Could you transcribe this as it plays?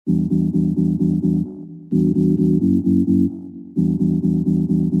From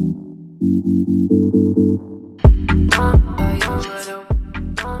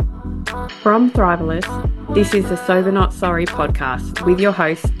Thrivalist, this is the Sober Not Sorry podcast with your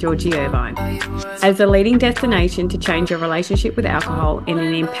host, Georgie Irvine. As a leading destination to change your relationship with alcohol in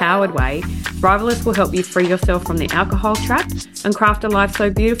an empowered way, Thrivalist will help you free yourself from the alcohol trap and craft a life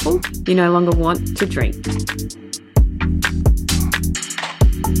so beautiful you no longer want to drink.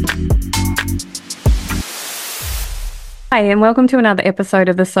 Hi, and welcome to another episode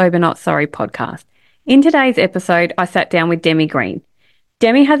of the Sober Not Sorry podcast. In today's episode, I sat down with Demi Green.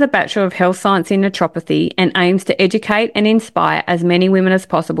 Demi has a Bachelor of Health Science in Naturopathy and aims to educate and inspire as many women as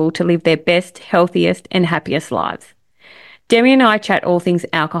possible to live their best, healthiest and happiest lives. Demi and I chat all things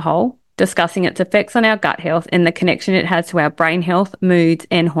alcohol, discussing its effects on our gut health and the connection it has to our brain health, moods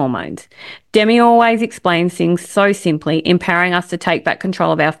and hormones. Demi always explains things so simply, empowering us to take back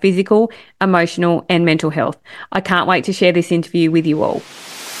control of our physical, emotional and mental health. I can't wait to share this interview with you all.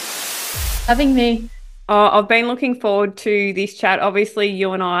 Having me. I've been looking forward to this chat. Obviously,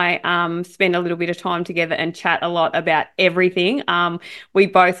 you and I spend a little bit of time together and chat a lot about everything. We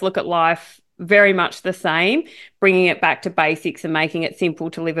both look at life very much the same, bringing it back to basics and making it simple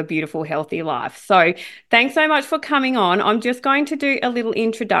to live a beautiful, healthy life. So thanks so much for coming on. I'm just going to do a little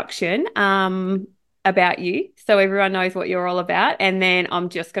introduction about you so everyone knows what you're all about. And then I'm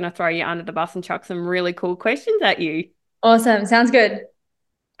just going to throw you under the bus and chuck some really cool questions at you. Awesome. Sounds good.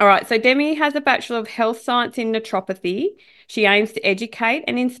 All right, so Demi has a Bachelor of Health Science in Naturopathy. She aims to educate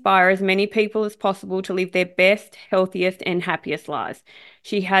and inspire as many people as possible to live their best, healthiest and happiest lives.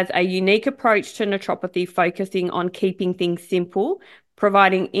 She has a unique approach to naturopathy, focusing on keeping things simple,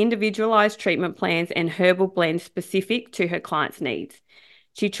 providing individualised treatment plans and herbal blends specific to her clients' needs.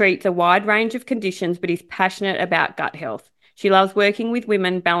 She treats a wide range of conditions but is passionate about gut health. She loves working with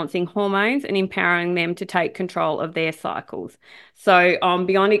women, balancing hormones and empowering them to take control of their cycles. So I'm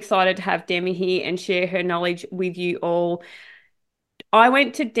beyond excited to have Demi here and share her knowledge with you all. I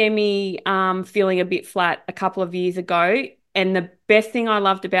went to Demi feeling a bit flat a couple of years ago, and the best thing I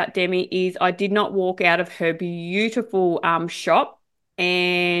loved about Demi is I did not walk out of her beautiful shop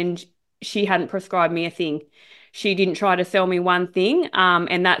and she hadn't prescribed me a thing. She didn't try to sell me one thing,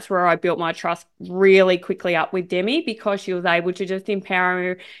 and that's where I built my trust really quickly up with Demi, because she was able to just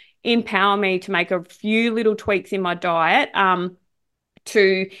empower me to make a few little tweaks in my diet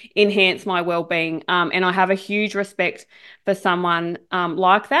to enhance my well-being. And I have a huge respect for someone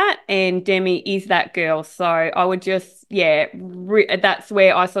like that, and Demi is that girl. So I would just, that's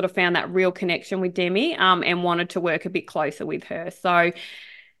where I sort of found that real connection with Demi and wanted to work a bit closer with her. So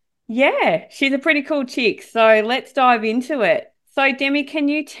yeah, she's a pretty cool chick. So let's dive into it. So Demi, can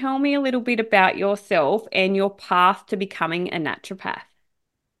you tell me a little bit about yourself and your path to becoming a naturopath?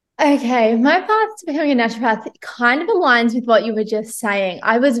 Okay, my path to becoming a naturopath kind of aligns with what you were just saying.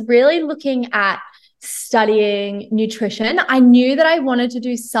 I was really looking at studying nutrition. I knew that I wanted to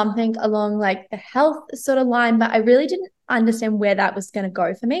do something along like the health sort of line, but I really didn't understand where that was going to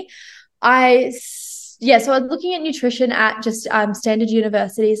go for me. So I was looking at nutrition at just standard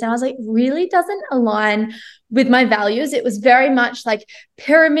universities, and I was like, really doesn't align with my values. It was very much like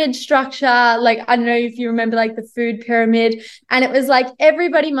pyramid structure. Like, I don't know if you remember like the food pyramid, and it was like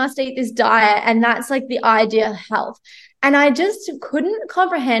everybody must eat this diet, and that's like the ideal health. And I just couldn't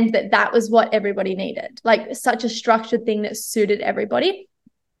comprehend that that was what everybody needed, like such a structured thing that suited everybody.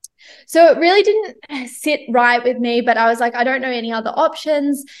 So it really didn't sit right with me, but I was like, I don't know any other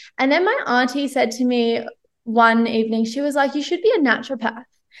options. And then my auntie said to me one evening, she was like, you should be a naturopath.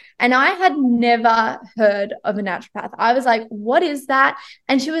 And I had never heard of a naturopath. I was like, what is that?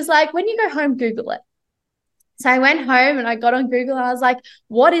 And she was like, when you go home, Google it. So I went home and I got on Google and I was like,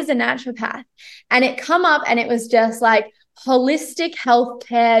 what is a naturopath? And it come up and it was just like holistic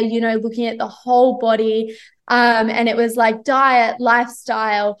healthcare, looking at the whole body. And it was like diet,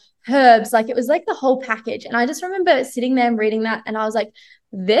 lifestyle, herbs, like it was like the whole package. And I just remember sitting there and reading that, and I was like,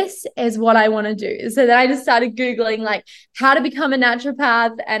 this is what I want to do. So then I just started Googling like how to become a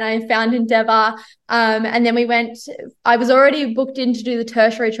naturopath, and I found Endeavour. And then I was already booked in to do the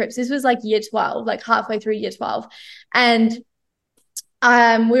tertiary trips. This was like year 12, like halfway through year 12. And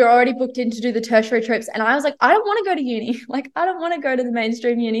we were already booked in to do the tertiary trips, and I was like, I don't want to go to uni. Like, I don't want to go to the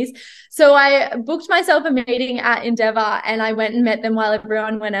mainstream unis. So I booked myself a meeting at Endeavour, and I went and met them while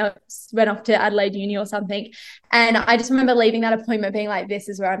everyone went off to Adelaide Uni or something. And I just remember leaving that appointment being like, this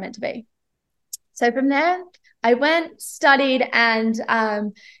is where I'm meant to be. So from there, I went, studied, and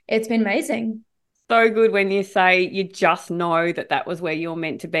it's been amazing. so good when you say you just know that that was where you're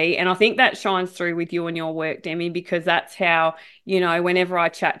meant to be. And I think that shines through with you and your work, Demi, because that's how, whenever I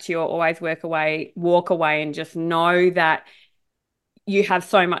chat to you, I always walk away and just know that you have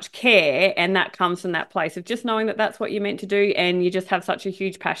so much care, and that comes from that place of just knowing that that's what you're meant to do, and you just have such a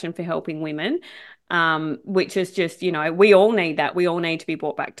huge passion for helping women, which is just, we all need that. We all need to be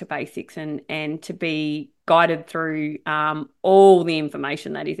brought back to basics and to be guided through all the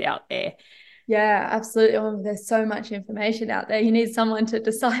information that is out there. Yeah, absolutely. Oh, there's so much information out there. You need someone to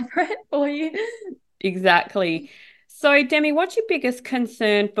decipher it for you. Exactly. So, Demi, what's your biggest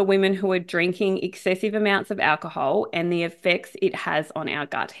concern for women who are drinking excessive amounts of alcohol and the effects it has on our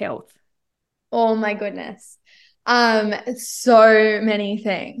gut health? Oh my goodness. So many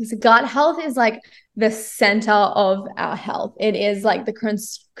things. Gut health is like the center of our health. It is like the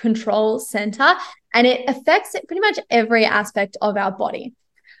control center, and it affects pretty much every aspect of our body.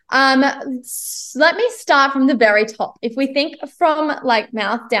 Let me start from the very top. If we think from like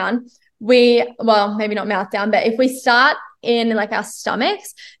mouth down, well, maybe not mouth down, but if we start in like our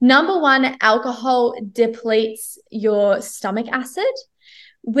stomachs, number one, alcohol depletes your stomach acid,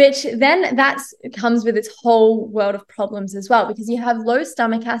 which then that comes with its whole world of problems as well, because you have low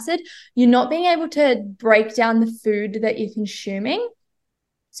stomach acid, you're not being able to break down the food that you're consuming.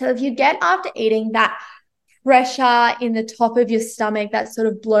 So if you get after eating that pressure in the top of your stomach, that sort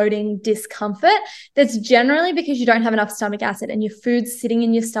of bloating discomfort, that's generally because you don't have enough stomach acid and your food's sitting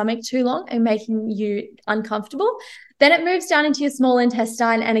in your stomach too long and making you uncomfortable. Then it moves down into your small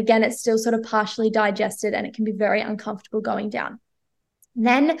intestine, and again, it's still sort of partially digested, and it can be very uncomfortable going down.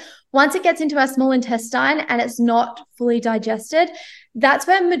 Then once it gets into our small intestine and it's not fully digested, that's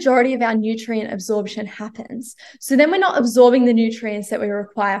where majority of our nutrient absorption happens. So then we're not absorbing the nutrients that we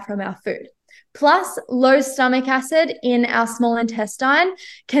require from our food. Plus, low stomach acid in our small intestine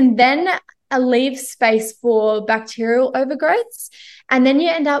can then leave space for bacterial overgrowths. And then you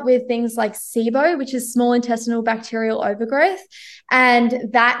end up with things like SIBO, which is small intestinal bacterial overgrowth. And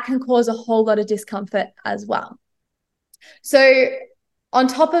that can cause a whole lot of discomfort as well. So on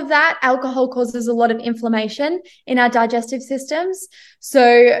top of that, alcohol causes a lot of inflammation in our digestive systems.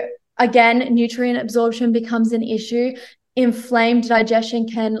 So again, nutrient absorption becomes an issue. Inflamed digestion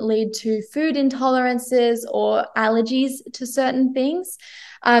can lead to food intolerances or allergies to certain things.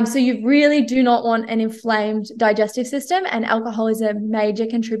 So you really do not want an inflamed digestive system, and alcohol is a major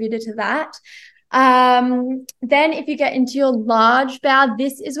contributor to that. Then if you get into your large bowel,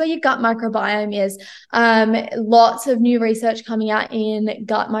 this is where your gut microbiome is. Lots of new research coming out in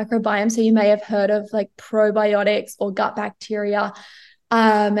gut microbiome. So you may have heard of like probiotics or gut bacteria.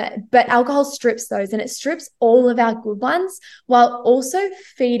 But alcohol strips those, and it strips all of our good ones while also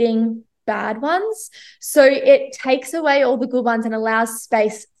feeding bad ones. So it takes away all the good ones and allows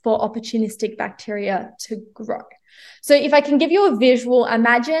space for opportunistic bacteria to grow. So if I can give you a visual,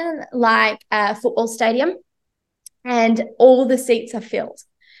 imagine like a football stadium and all the seats are filled.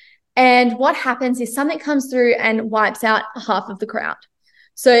 And what happens is something comes through and wipes out half of the crowd.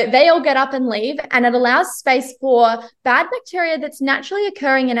 So they all get up and leave, and it allows space for bad bacteria that's naturally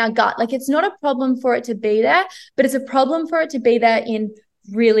occurring in our gut. Like, it's not a problem for it to be there, but it's a problem for it to be there in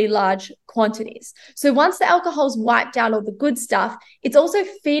really large quantities. So once the alcohol's wiped out all the good stuff, it's also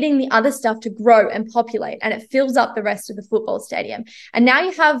feeding the other stuff to grow and populate, and it fills up the rest of the football stadium. And now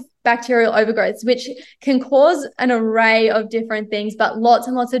you have bacterial overgrowths, which can cause an array of different things, but lots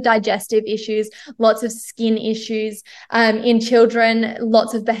and lots of digestive issues, lots of skin issues, in children,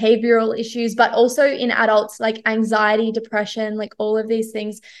 lots of behavioral issues, but also in adults, like anxiety, depression, like all of these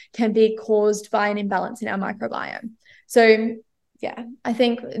things can be caused by an imbalance in our microbiome. So yeah, I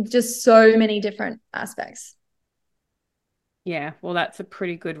think just so many different aspects. Yeah, well, that's a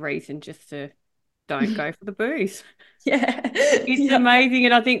pretty good reason just to don't go for the booze. Yeah. It's Yeah. amazing.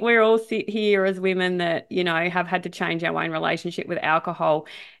 And I think we're all sit here as women that, have had to change our own relationship with alcohol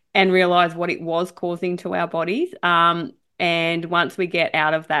and realize what it was causing to our bodies. And once we get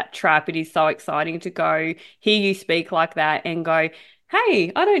out of that trap, it is so exciting to go hear you speak like that and go,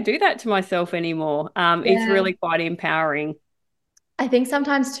 hey, I don't do that to myself anymore. It's Yeah. really quite empowering. I think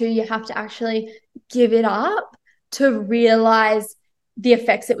sometimes too, you have to actually give it up to realize the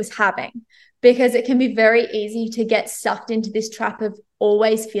effects it was having, because it can be very easy to get sucked into this trap of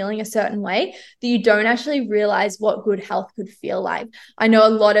always feeling a certain way that you don't actually realize what good health could feel like. I know a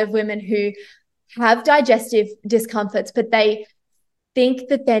lot of women who have digestive discomforts, but they think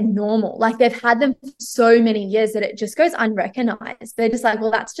that they're normal. Like, they've had them for so many years that it just goes unrecognized. They're just like,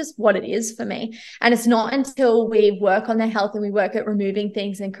 well, that's just what it is for me. And it's not until we work on their health and we work at removing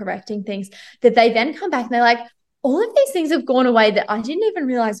things and correcting things that they then come back and they're like, all of these things have gone away that I didn't even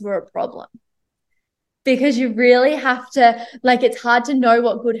realize were a problem. because you really have to, like, it's hard to know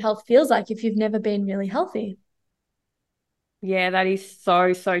what good health feels like if you've never been really healthy. Yeah, that is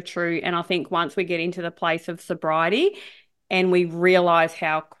so, so true. And I think once we get into the place of sobriety and we realize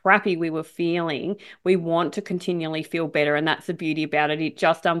how crappy we were feeling, we want to continually feel better. And that's the beauty about it. It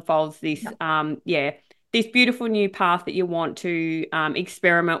just unfolds this, Yeah. this beautiful new path that you want to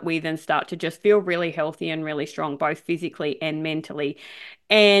experiment with and start to just feel really healthy and really strong, both physically and mentally.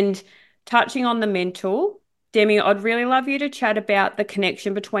 And touching on the mental, Demi, I'd really love you to chat about the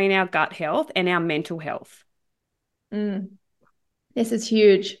connection between our gut health and our mental health. Mm, this is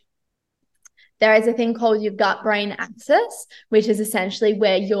huge. There is a thing called your gut brain axis, which is essentially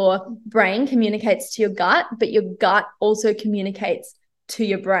where your brain communicates to your gut, but your gut also communicates to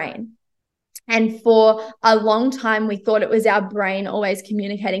your brain. And for a long time, we thought it was our brain always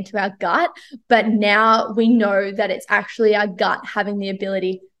communicating to our gut. But now we know that it's actually our gut having the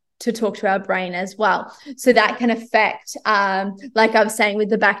ability to talk to our brain as well. So that can affect, like I was saying, with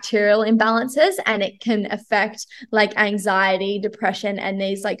the bacterial imbalances, and it can affect like anxiety, depression, and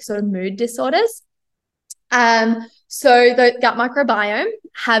these like sort of mood disorders. So the gut microbiome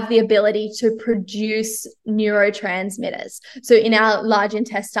have the ability to produce neurotransmitters. So in our large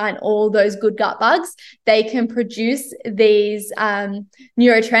intestine, all those good gut bugs, they can produce these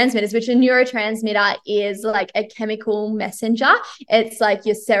neurotransmitters, which a neurotransmitter is like a chemical messenger. It's like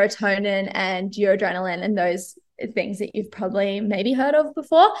your serotonin and your adrenaline and those things that you've probably maybe heard of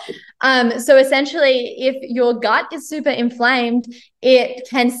before. So essentially, if your gut is super inflamed, it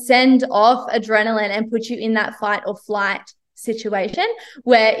can send off adrenaline and put you in that fight or flight situation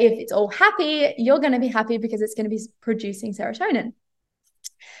where if it's all happy, you're going to be happy because it's going to be producing serotonin.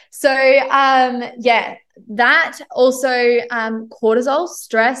 So yeah, that also cortisol,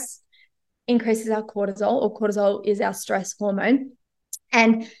 stress increases our cortisol, or cortisol is our stress hormone.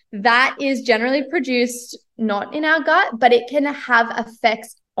 And that is generally produced not in our gut, but it can have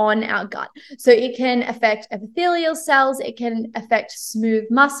effects on our gut. So it can affect epithelial cells, it can affect smooth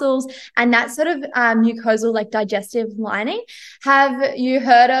muscles, and that sort of mucosal, like digestive lining. Have you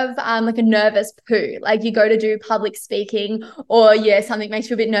heard of like a nervous poo? Like you go to do public speaking, or yeah, something makes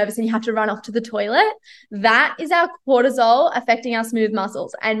you a bit nervous and you have to run off to the toilet. That is our cortisol affecting our smooth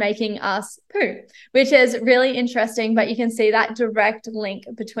muscles and making us poo, which is really interesting. But you can see that direct link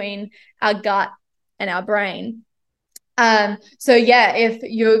between our gut and our brain. So yeah, if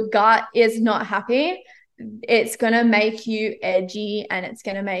your gut is not happy, it's going to make you edgy and it's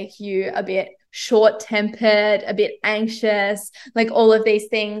going to make you a bit short-tempered, a bit anxious. Like all of these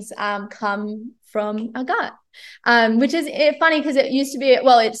things come from our gut. Which is funny because it used to be,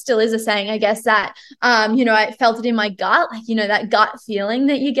 well, it still is a saying, I guess, that, I felt it in my gut, like, that gut feeling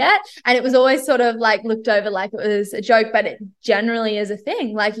that you get. And it was always sort of like looked over like it was a joke, but it generally is a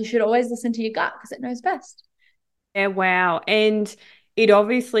thing. Like you should always listen to your gut because it knows best. Yeah, wow. And it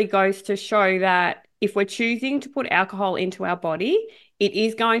obviously goes to show that if we're choosing to put alcohol into our body, it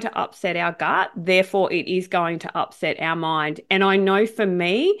is going to upset our gut. Therefore, it is going to upset our mind. And I know for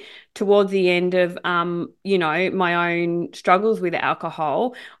me, towards the end of, my own struggles with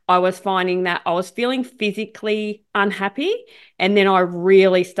alcohol, I was finding that I was feeling physically unhappy. And then I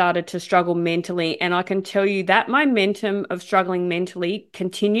really started to struggle mentally. And I can tell you that momentum of struggling mentally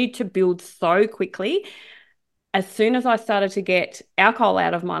continued to build so quickly as soon as I started to get alcohol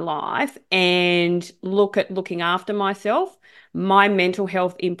out of my life and look at looking after myself, my mental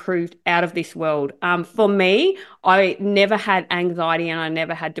health improved out of this world. For me, I never had anxiety and I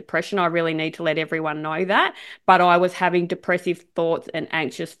never had depression. I really need to let everyone know that. But I was having depressive thoughts and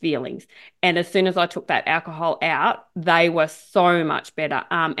anxious feelings. And as soon as I took that alcohol out, they were so much better.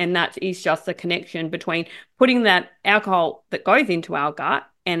 And that is just the connection between putting that alcohol that goes into our gut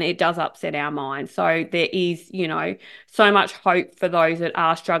and it does upset our mind. So there is, so much hope for those that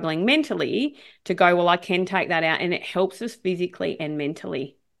are struggling mentally to go, well, I can take that out, and it helps us physically and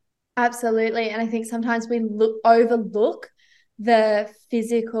mentally. Absolutely. And I think sometimes we overlook the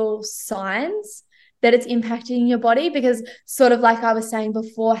physical signs that it's impacting your body, because sort of like I was saying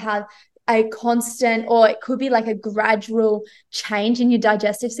before, how a constant, or it could be like a gradual change in your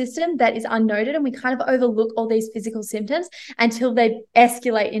digestive system that is unnoted, and we kind of overlook all these physical symptoms until they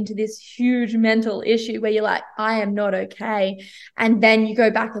escalate into this huge mental issue where you're like, I am not okay. And then you go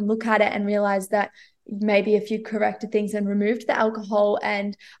back and look at it and realize that maybe if you corrected things and removed the alcohol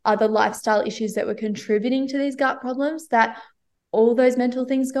and other lifestyle issues that were contributing to these gut problems, that all those mental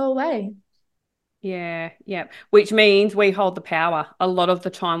things go away. Yeah, yeah. Which means we hold the power. A lot of the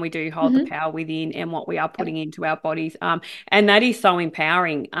time we do hold the Mm-hmm. power within and what we are Yep. putting into our bodies. And that is so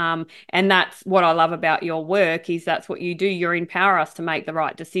empowering. And that's what I love about your work is that's what you do. You empower us to make the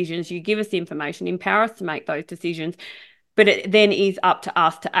right decisions. You give us the information, empower us to make those decisions. But it then is up to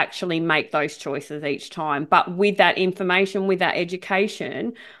us to actually make those choices each time. But with that information, with that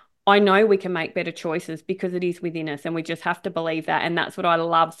education, I know we can make better choices because it is within us and we just have to believe that. And that's what I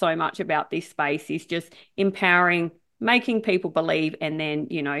love so much about this space is just empowering, making people believe and then,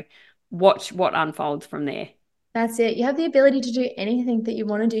 watch what unfolds from there. That's it. You have the ability to do anything that you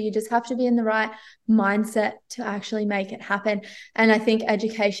want to do. You just have to be in the right mindset to actually make it happen. And I think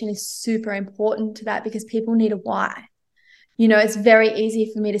education is super important to that because people need a why. It's very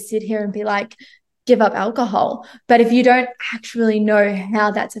easy for me to sit here and be like, give up alcohol. But if you don't actually know how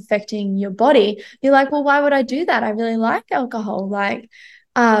that's affecting your body, you're like, well, why would I do that? I really like alcohol.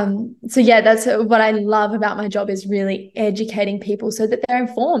 So yeah, that's what I love about my job is really educating people so that they're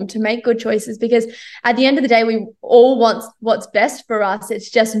informed to make good choices because at the end of the day, we all want what's best for us.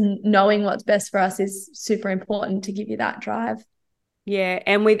 It's just knowing what's best for us is super important to give you that drive. Yeah,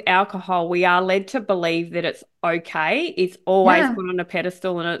 and with alcohol, we are led to believe that it's okay. It's always Yeah. put on a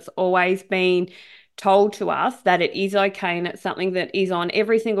pedestal and it's always been told to us that it is okay and it's something that is on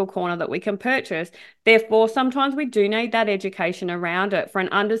every single corner that we can purchase. Therefore, sometimes we do need that education around it for an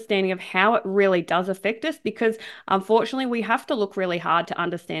understanding of how it really does affect us because unfortunately, we have to look really hard to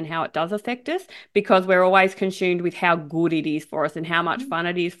understand how it does affect us because we're always consumed with how good it is for us and how much fun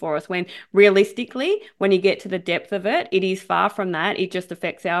it is for us when realistically, when you get to the depth of it, it is far from that. It just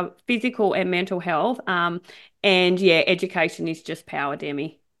affects our physical and mental health. And yeah, education is just power,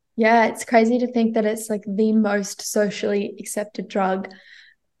 Demi. Yeah, it's crazy to think that it's like the most socially accepted drug.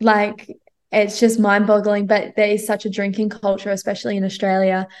 Like it's just mind-boggling, but there is such a drinking culture, especially in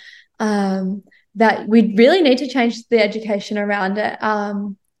Australia, um, that we really need to change the education around it.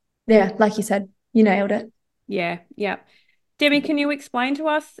 Yeah, like you said, you nailed it. Yeah, yeah. Demi, can you explain to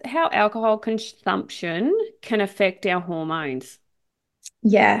us how alcohol consumption can affect our hormones?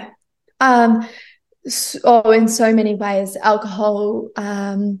 Yeah. Um, in so many ways, alcohol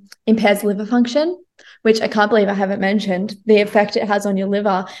impairs liver function, which I can't believe I haven't mentioned the effect it has on your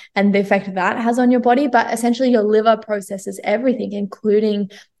liver and the effect that has on your body. But essentially, your liver processes everything,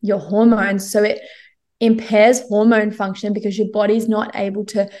 including your hormones. So it impairs hormone function because your body's not able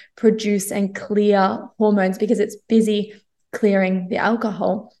to produce and clear hormones because it's busy clearing the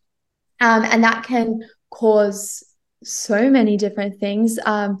alcohol. And that can cause so many different things.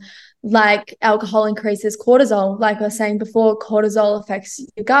 Like alcohol increases cortisol. Like I was saying before, cortisol affects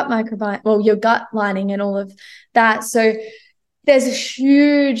your gut microbiome, well, your gut lining and all of that. So there's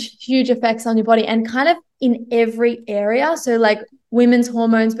huge effects on your body and kind of in every area. So like women's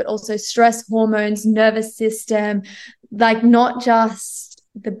hormones, but also stress hormones, nervous system, like not just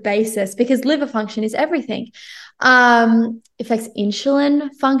the basis because liver function is everything. Affects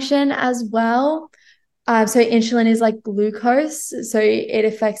insulin function as well. So insulin is like glucose. So it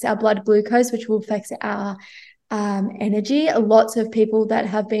affects our blood glucose, which will affect our energy. Lots of people that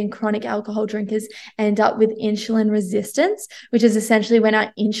have been chronic alcohol drinkers end up with insulin resistance, which is essentially when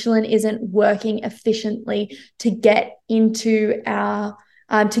our insulin isn't working efficiently to get into our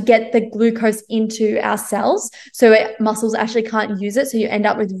to get the glucose into our cells. So muscles actually can't use it. So you end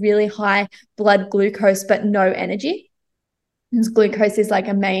up with really high blood glucose, but no energy. Because glucose is like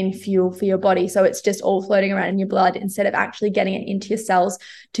a main fuel for your body. So it's just all floating around in your blood instead of actually getting it into your cells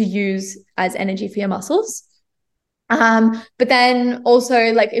to use as energy for your muscles. But then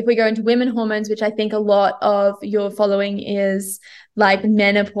also like if we go into women hormones, which I think a lot of your following is like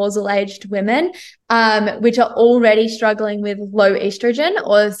menopausal aged women, which are already struggling with low estrogen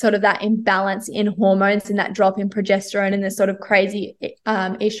or sort of that imbalance in hormones and that drop in progesterone and this sort of crazy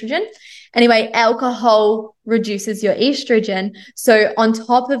estrogen. Anyway, alcohol reduces your estrogen. So on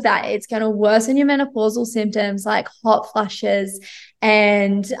top of that, it's going to worsen your menopausal symptoms like hot flushes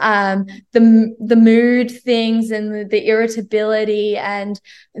and the mood things and the irritability and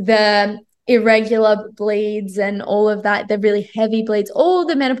the irregular bleeds and all of that, the really heavy bleeds, all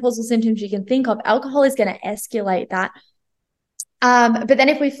the menopausal symptoms you can think of. Alcohol is going to escalate that. But then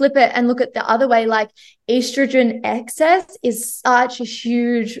if we flip it and look at the other way, like estrogen excess is such a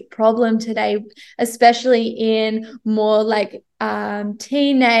huge problem today, especially in more like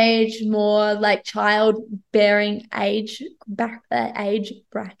teenage, more like childbearing age age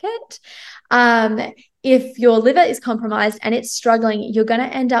bracket. Um, if your liver is compromised and it's struggling, you're going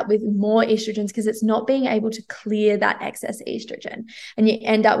to end up with more estrogens because it's not being able to clear that excess estrogen, and you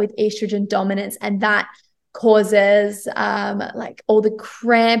end up with estrogen dominance, and that causes like all the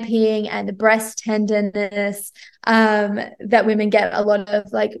cramping and the breast tenderness that women get, a lot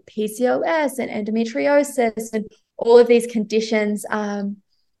of like PCOS and endometriosis, and all of these conditions are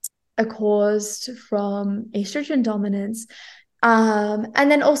caused from estrogen dominance.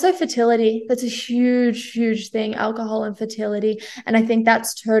 And then also fertility. That's a huge, huge thing, alcohol and fertility. And I think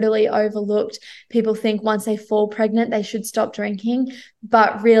that's totally overlooked. People think once they fall pregnant, they should stop drinking.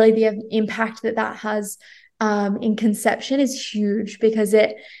 But really, the impact that that has in conception is huge, because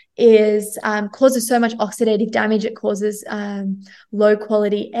it is causes so much oxidative damage. It causes low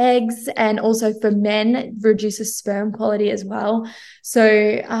quality eggs, and also for men reduces sperm quality as well.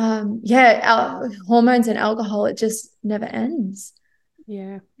 So hormones and alcohol, it just never ends.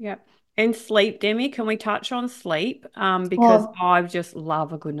 Yeah, yeah. And sleep, Demi, can we touch on sleep? Because Oh, I just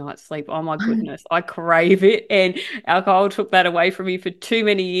love a good night's sleep. Oh my goodness, I crave it. And alcohol took that away from me for too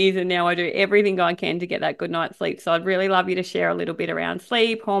many years, and now I do everything I can to get that good night's sleep. So I'd really love you to share a little bit around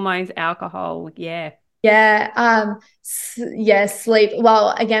sleep, hormones, alcohol. Yeah. yeah. Yeah, sleep.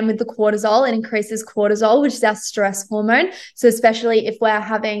 Well, again, with the cortisol, it increases cortisol, which is our stress hormone. So especially if we're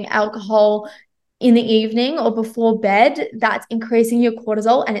having alcohol in the evening or before bed, that's increasing your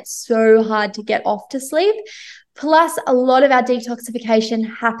cortisol, and it's so hard to get off to sleep. Plus, a lot of our detoxification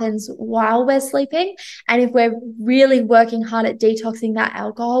happens while we're sleeping. And if we're really working hard at detoxing that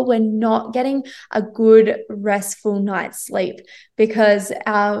alcohol, we're not getting a good, restful night's sleep, because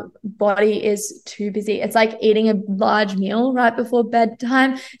our body is too busy. It's like eating a large meal right before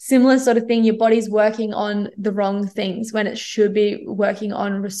bedtime. Similar sort of thing. Your body's working on the wrong things when it should be working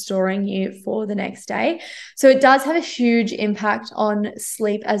on restoring you for the next day. So it does have a huge impact on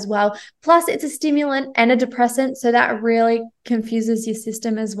sleep as well. Plus, it's a stimulant and a depressant. So that really confuses your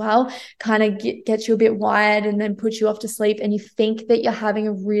system as well, kind of gets you a bit wired and then puts you off to sleep. And you think that you're having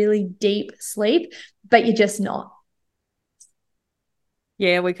a really deep sleep, but you're just not.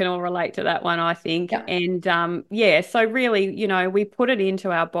 Yeah, we can all relate to that one, I think. Yeah. And yeah, so really, we put it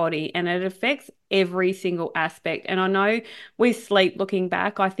into our body and it affects every single aspect. And I know with sleep, looking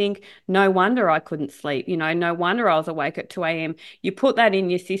back, I think no wonder I couldn't sleep. No wonder I was awake at 2 a.m. You put that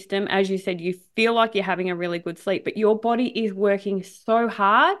in your system, as you said, you feel like you're having a really good sleep, but your body is working so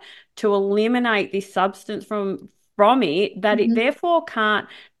hard to eliminate this substance from it that it Mm-hmm. therefore can't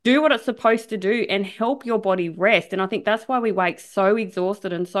do what it's supposed to do and help your body rest. And I think that's why we wake so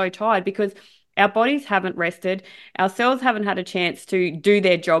exhausted and so tired, because our bodies haven't rested. Our cells haven't had a chance to do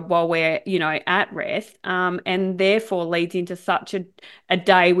their job while we're, at rest. And therefore leads into such a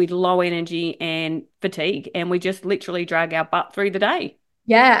day with low energy and fatigue. And we just literally drag our butt through the day.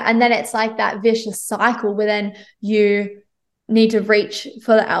 Yeah. And then it's like that vicious cycle where then you need to reach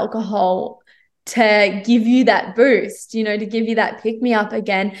for the alcohol to give you that boost, to give you that pick me up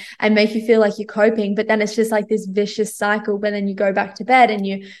again and make you feel like you're coping. But then it's just like this vicious cycle where then you go back to bed and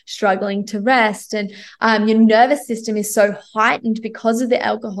you're struggling to rest. And your nervous system is so heightened because of the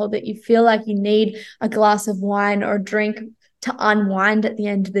alcohol that you feel like you need a glass of wine or a drink to unwind at the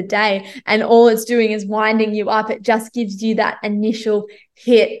end of the day. And all it's doing is winding you up. It just gives you that initial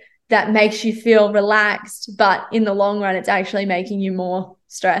hit that makes you feel relaxed. But in the long run, it's actually making you more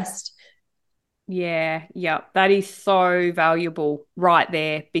stressed. Yeah, yeah, that is so valuable right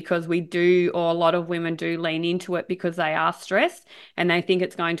there, because we do, or a lot of women do lean into it because they are stressed and they think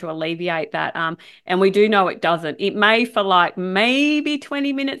it's going to alleviate that. And we do know it doesn't. It may for like maybe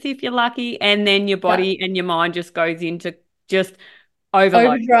 20 minutes if you're lucky, and then your Yeah. body and your mind just goes into just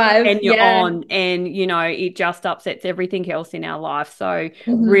overload, Overdrive. and you're Yeah. on, and it just upsets everything else in our life. So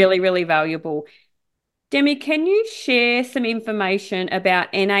Mhm. really, really valuable. Demi, can you share some information about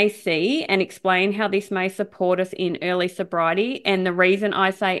NAC and explain how this may support us in early sobriety? And the reason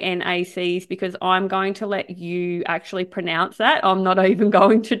I say NAC is because I'm going to let you actually pronounce that. I'm not even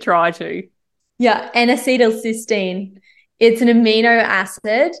going to try to. Yeah, N-acetylcysteine. It's an amino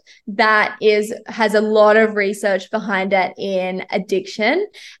acid that has a lot of research behind it in addiction,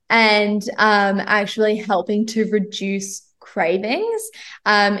 and actually helping to reduce cravings.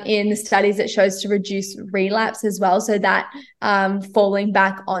 In the studies, it shows to reduce relapse as well. So that falling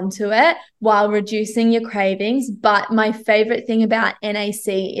back onto it while reducing your cravings. But my favorite thing about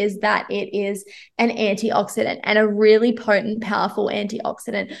NAC is that it is an antioxidant, and a really potent, powerful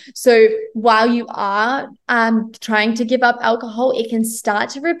antioxidant. So while you are trying to give up alcohol, it can start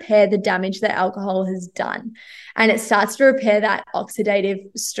to repair the damage that alcohol has done. And it starts to repair that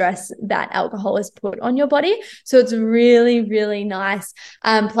oxidative stress that alcohol has put on your body. So it's really, really nice.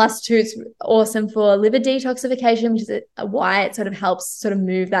 Plus, two, it's awesome for liver detoxification, which is why it sort of helps sort of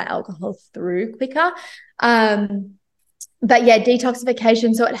move that alcohol through quicker. Um, but yeah,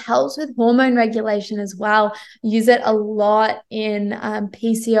 detoxification. So it helps with hormone regulation as well. Use it a lot in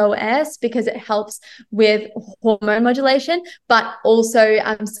PCOS because it helps with hormone modulation, but also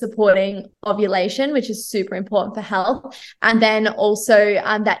supporting ovulation, which is super important for health. And then also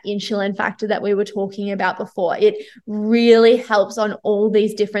that insulin factor that we were talking about before. It really helps on all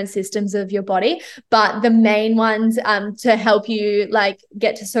these different systems of your body. But the main ones to help you like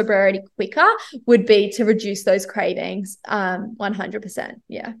get to sobriety quicker would be to reduce those cravings. 100%.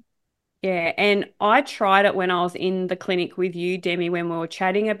 Yeah. Yeah, and I tried it when I was in the clinic with you, Demi, when we were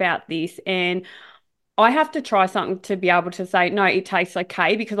chatting about this, and I have to try something to be able to say, no, it tastes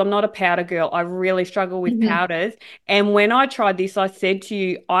okay because I'm not a powder girl. I really struggle with Mm-hmm. powders. And when I tried this, I said to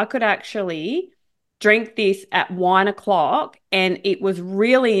you, I could actually drink this at 1 o'clock and it was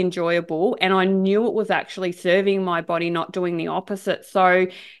really enjoyable. And I knew it was actually serving my body, not doing the opposite. So,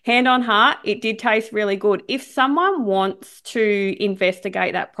 hand on heart, it did taste really good. If someone wants to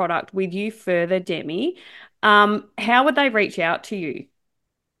investigate that product with you further, Demi, how would they reach out to you?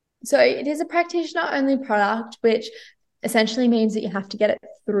 So it is a practitioner only product, which essentially means that you have to get it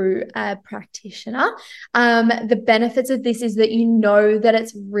through a practitioner. The benefits of this is that you know that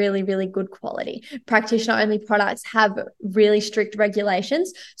it's really, really good quality. Practitioner only products have really strict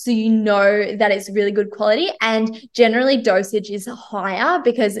regulations. So you know that it's really good quality. And generally, dosage is higher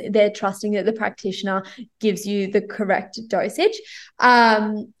because they're trusting that the practitioner gives you the correct dosage.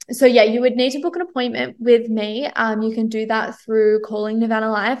 So yeah, you would need to book an appointment with me. You can do that through calling Nirvana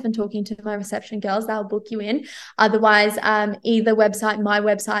Life and talking to my reception girls. They'll book you in. Otherwise, either website, my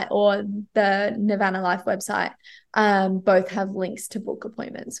website or the Nirvana Life website, both have links to book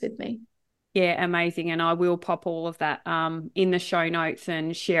appointments with me. Yeah, amazing. And I will pop all of that in the show notes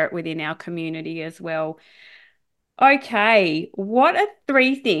and share it within our community as well. Okay, what are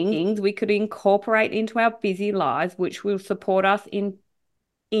three things we could incorporate into our busy lives which will support us in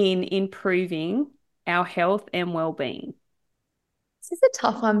improving our health and well-being? This is a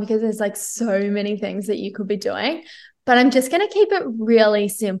tough one because there's like so many things that you could be doing. But I'm just going to keep it really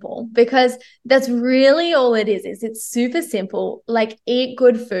simple because that's really all it is. It's super simple. Like eat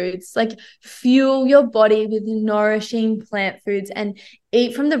good foods, like fuel your body with nourishing plant foods and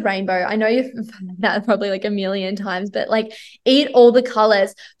eat from the rainbow. I know you've heard that probably like a million times, but like eat all the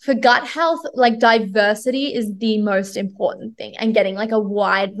colors. For gut health, like diversity is the most important thing and getting like a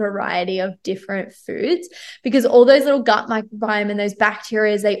wide variety of different foods because all those little gut microbiome and those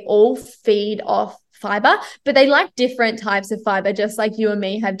bacteria, they all feed off fiber, but they like different types of fiber, just like you and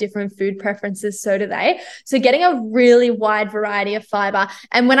me have different food preferences, so do they. So getting a really wide variety of fiber.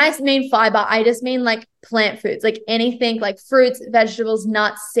 And when I mean fiber, I just mean like plant foods, like anything like fruits, vegetables,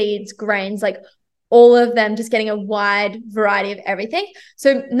 nuts, seeds, grains, like all of them, just getting a wide variety of everything.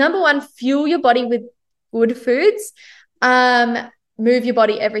 So number one, fuel your body with good foods. Move your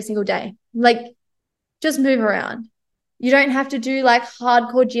body every single day. Like just move around. You don't have to do like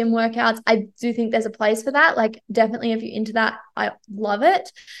hardcore gym workouts. I do think there's a place for that. Like, definitely, if you're into that, I love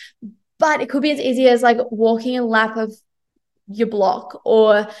it. But it could be as easy as like walking a lap of your block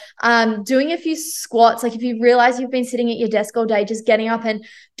or doing a few squats. Like, if you realize you've been sitting at your desk all day, just getting up and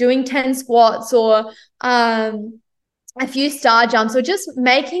doing 10 squats or a few star jumps, or just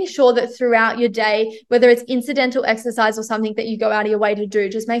making sure that throughout your day, whether it's incidental exercise or something that you go out of your way to do,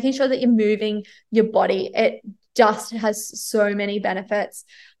 just making sure that you're moving your body. It just has so many benefits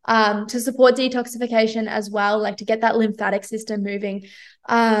to support detoxification as well, like to get that lymphatic system moving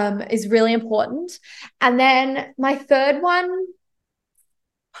is really important. And then my third one,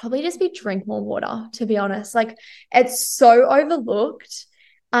 probably just be drink more water, to be honest. Like it's so overlooked.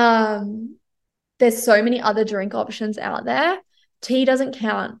 There's so many other drink options out there. Tea doesn't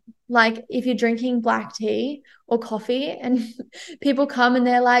count. Like if you're drinking black tea or coffee and people come and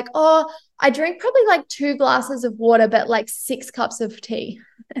they're like, oh, I drink probably like 2 glasses of water, but like 6 cups of tea.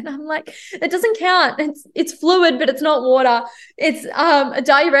 And I'm like, it doesn't count. It's fluid, but it's not water. It's a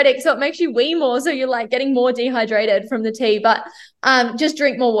diuretic, so it makes you wee more. So you're like getting more dehydrated from the tea. But just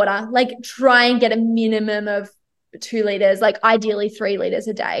drink more water. Like try and get a minimum of 2 liters, like ideally 3 liters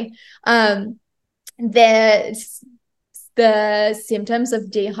a day. There's the symptoms of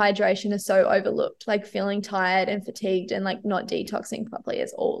dehydration are so overlooked, like feeling tired and fatigued and like not detoxing properly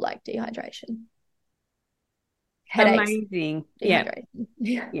is all like dehydration. Headaches, Amazing. Yeah. dehydration.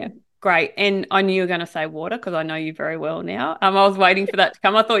 Yeah. Yeah. Great. And I knew you were going to say water because I know you very well now. I was waiting for that to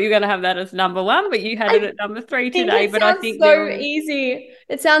come. I thought you were going to have that as number one, but you had it I at number three think today. it But I sounds think so there was, easy.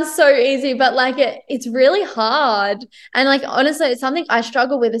 It sounds so easy, but like it's really hard. And like honestly, it's something I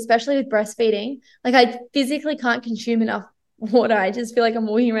struggle with, especially with breastfeeding. Like I physically can't consume enough water. I just feel like I'm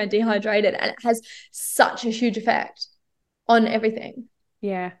walking around dehydrated and it has such a huge effect. on everything.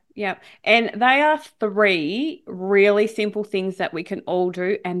 Yeah, yeah. And they are three really simple things that we can all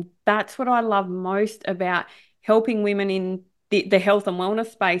do. And that's what I love most about helping women in the health and wellness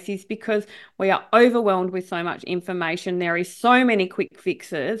space is because we are overwhelmed with so much information. There is so many quick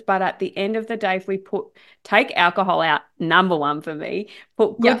fixes, but at the end of the day, if we take alcohol out, number one for me,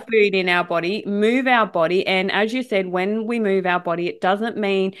 put good Yeah. food in our body, move our body. And as you said, when we move our body, it doesn't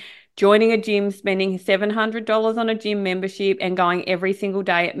mean joining a gym, spending $700 on a gym membership and going every single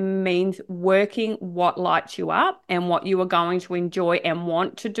day. It means working what lights you up and what you are going to enjoy and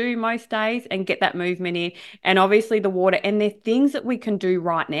want to do most days and get that movement in. And obviously the water. And they're things that we can do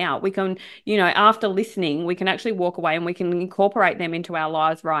right now. We can, after listening, we can actually walk away and we can incorporate them into our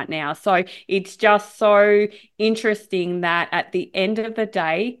lives right now. So it's just so interesting that at the end of the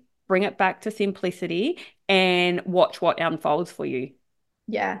day, bring it back to simplicity and watch what unfolds for you.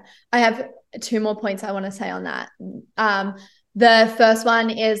 Yeah, I have two more points I want to say on that. Um, the first one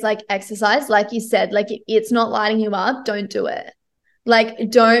is like exercise, like you said, like it's not lighting you up, don't do it. Like,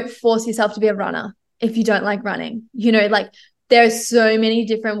 don't force yourself to be a runner if you don't like running. Like there's so many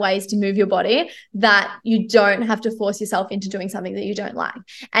different ways to move your body that you don't have to force yourself into doing something that you don't like.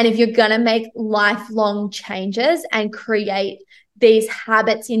 And if you're gonna make lifelong changes and create these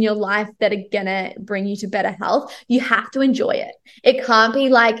habits in your life that are gonna bring you to better health, you have to enjoy it. It can't be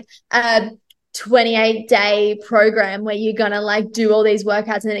like a 28-day program where you're gonna like do all these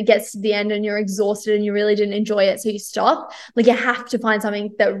workouts and then it gets to the end and you're exhausted and you really didn't enjoy it, so you stop. Like, you have to find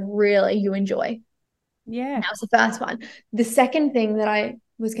something that really you enjoy. Yeah. That was the first one. The second thing that I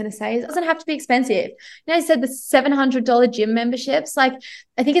was going to say is it doesn't have to be expensive. I said the $700 gym memberships. Like,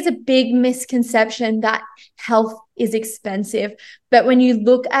 I think it's a big misconception that health is expensive. But when you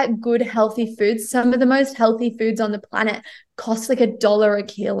look at good, healthy foods, some of the most healthy foods on the planet cost like $1 a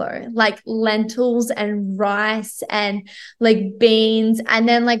kilo, like lentils and rice and like beans, and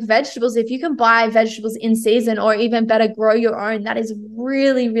then like vegetables. If you can buy vegetables in season, or even better, grow your own, that is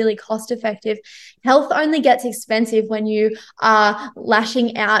really, really cost effective. Health only gets expensive when you are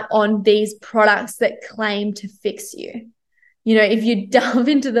lashing out on these products that claim to fix you. If you delve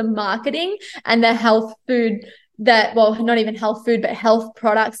into the marketing and the health food that, well, not even health food, but health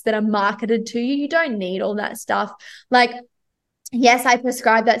products that are marketed to you, you don't need all that stuff. Like, yes, I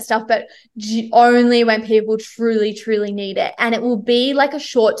prescribe that stuff, but only when people truly, truly need it. And it will be like a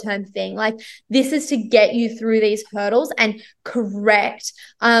short-term thing. Like, this is to get you through these hurdles and correct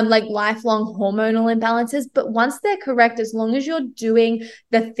like lifelong hormonal imbalances. But once they're correct, as long as you're doing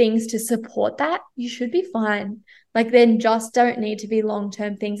the things to support that, you should be fine. Like, then just don't need to be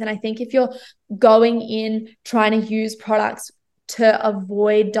long-term things. And I think if you're going in trying to use products to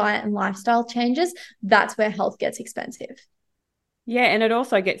avoid diet and lifestyle changes, that's where health gets expensive. Yeah, and it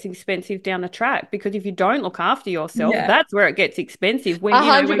also gets expensive down the track because if you don't look after yourself, Yeah. that's where it gets expensive. When, A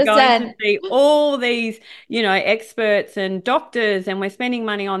hundred we're going to percent. see all these, experts and doctors and we're spending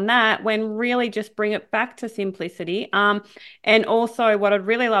money on that when really just bring it back to simplicity. And also what I'd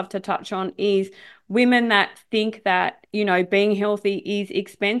really love to touch on is women that think that, being healthy is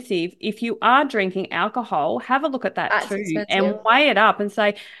expensive. If you are drinking alcohol, have a look at that That's too and expensive. weigh it up and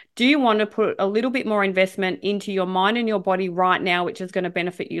say, do you want to put a little bit more investment into your mind and your body right now, which is going to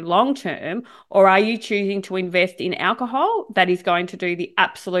benefit you long term? Or are you choosing to invest in alcohol that is going to do the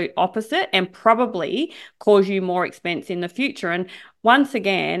absolute opposite and probably cause you more expense in the future? And once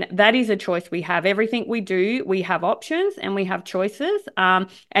again, that is a choice we have. Everything we do, we have options and we have choices. And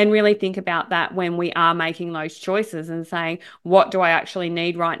really think about that when we are making those choices and saying, what do I actually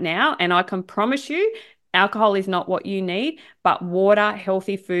need right now? And I can promise you, alcohol is not what you need, but water,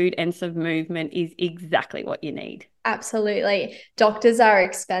 healthy food, and some movement is exactly what you need. Absolutely. Doctors are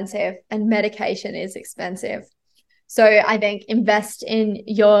expensive and medication is expensive. So I think invest in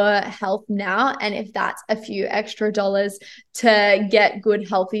your health now. And if that's a few extra dollars to get good,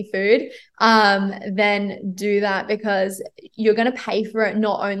 healthy food, then do that, because you're going to pay for it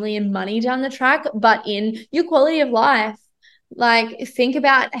not only in money down the track, but in your quality of life. Like, think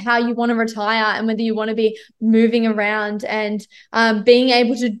about how you want to retire and whether you want to be moving around and being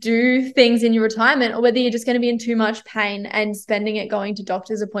able to do things in your retirement, or whether you're just going to be in too much pain and spending it going to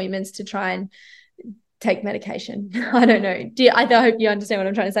doctor's appointments to try and take medication. I don't know. I hope you understand what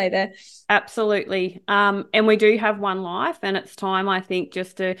I'm trying to say there. Absolutely. And we do have one life, and it's time, I think,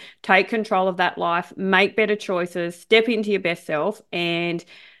 just to take control of that life, make better choices, step into your best self, and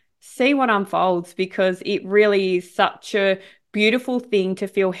see what unfolds, because it really is such a beautiful thing to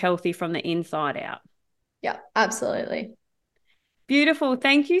feel healthy from the inside out. Yeah, absolutely. Beautiful.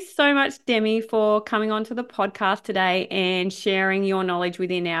 Thank you so much, Demi, for coming onto the podcast today and sharing your knowledge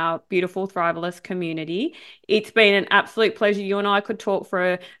within our beautiful Thrivalist community. It's been an absolute pleasure. You and I could talk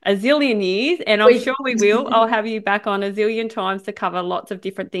for a zillion years, and I'm We sure we will. I'll have you back on a zillion times to cover lots of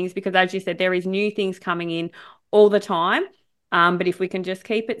different things because, as you said, there is new things coming in all the time. But if we can just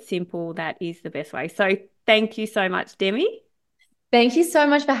keep it simple, that is the best way. So thank you so much, Demi. Thank you so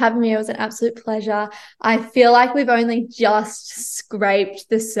much for having me. It was an absolute pleasure. I feel like we've only just scraped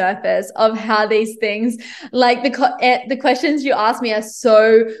the surface of how these things, like the questions you asked me are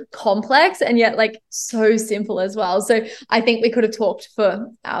so complex and yet like so simple as well. So I think we could have talked for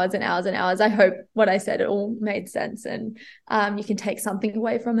hours and hours and hours. I hope what I said it all made sense and you can take something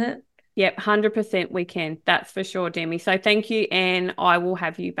away from it. Yep, 100% we can. That's for sure, Demi. So thank you. And I will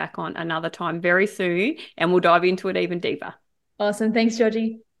have you back on another time very soon and we'll dive into it even deeper. Awesome. Thanks,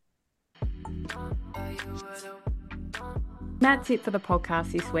 Georgie. That's it for the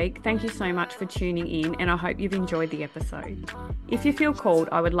podcast this week. Thank you so much for tuning in and I hope you've enjoyed the episode. If you feel called,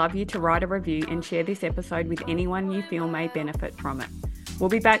 I would love you to write a review and share this episode with anyone you feel may benefit from it. We'll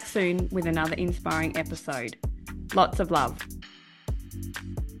be back soon with another inspiring episode. Lots of love.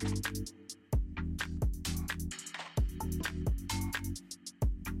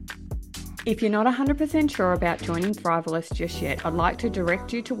 If you're not 100% sure about joining Thrivalist just yet, I'd like to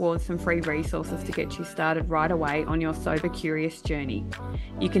direct you towards some free resources to get you started right away on your sober curious journey.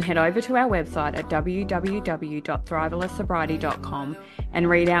 You can head over to our website at www.thrivalistsobriety.com and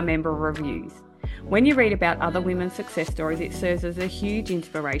read our member reviews. When you read about other women's success stories, it serves as a huge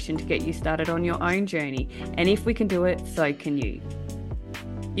inspiration to get you started on your own journey, and if we can do it, so can you.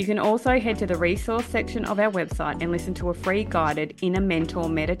 You can also head to the resource section of our website and listen to a free guided inner mentor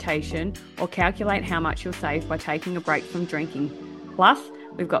meditation or calculate how much you'll save by taking a break from drinking. Plus,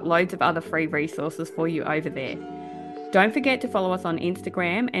 we've got loads of other free resources for you over there. Don't forget to follow us on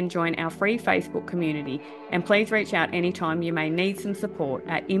Instagram and join our free Facebook community. And please reach out anytime you may need some support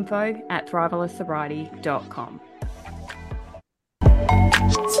at info@thrivalistsobriety.com.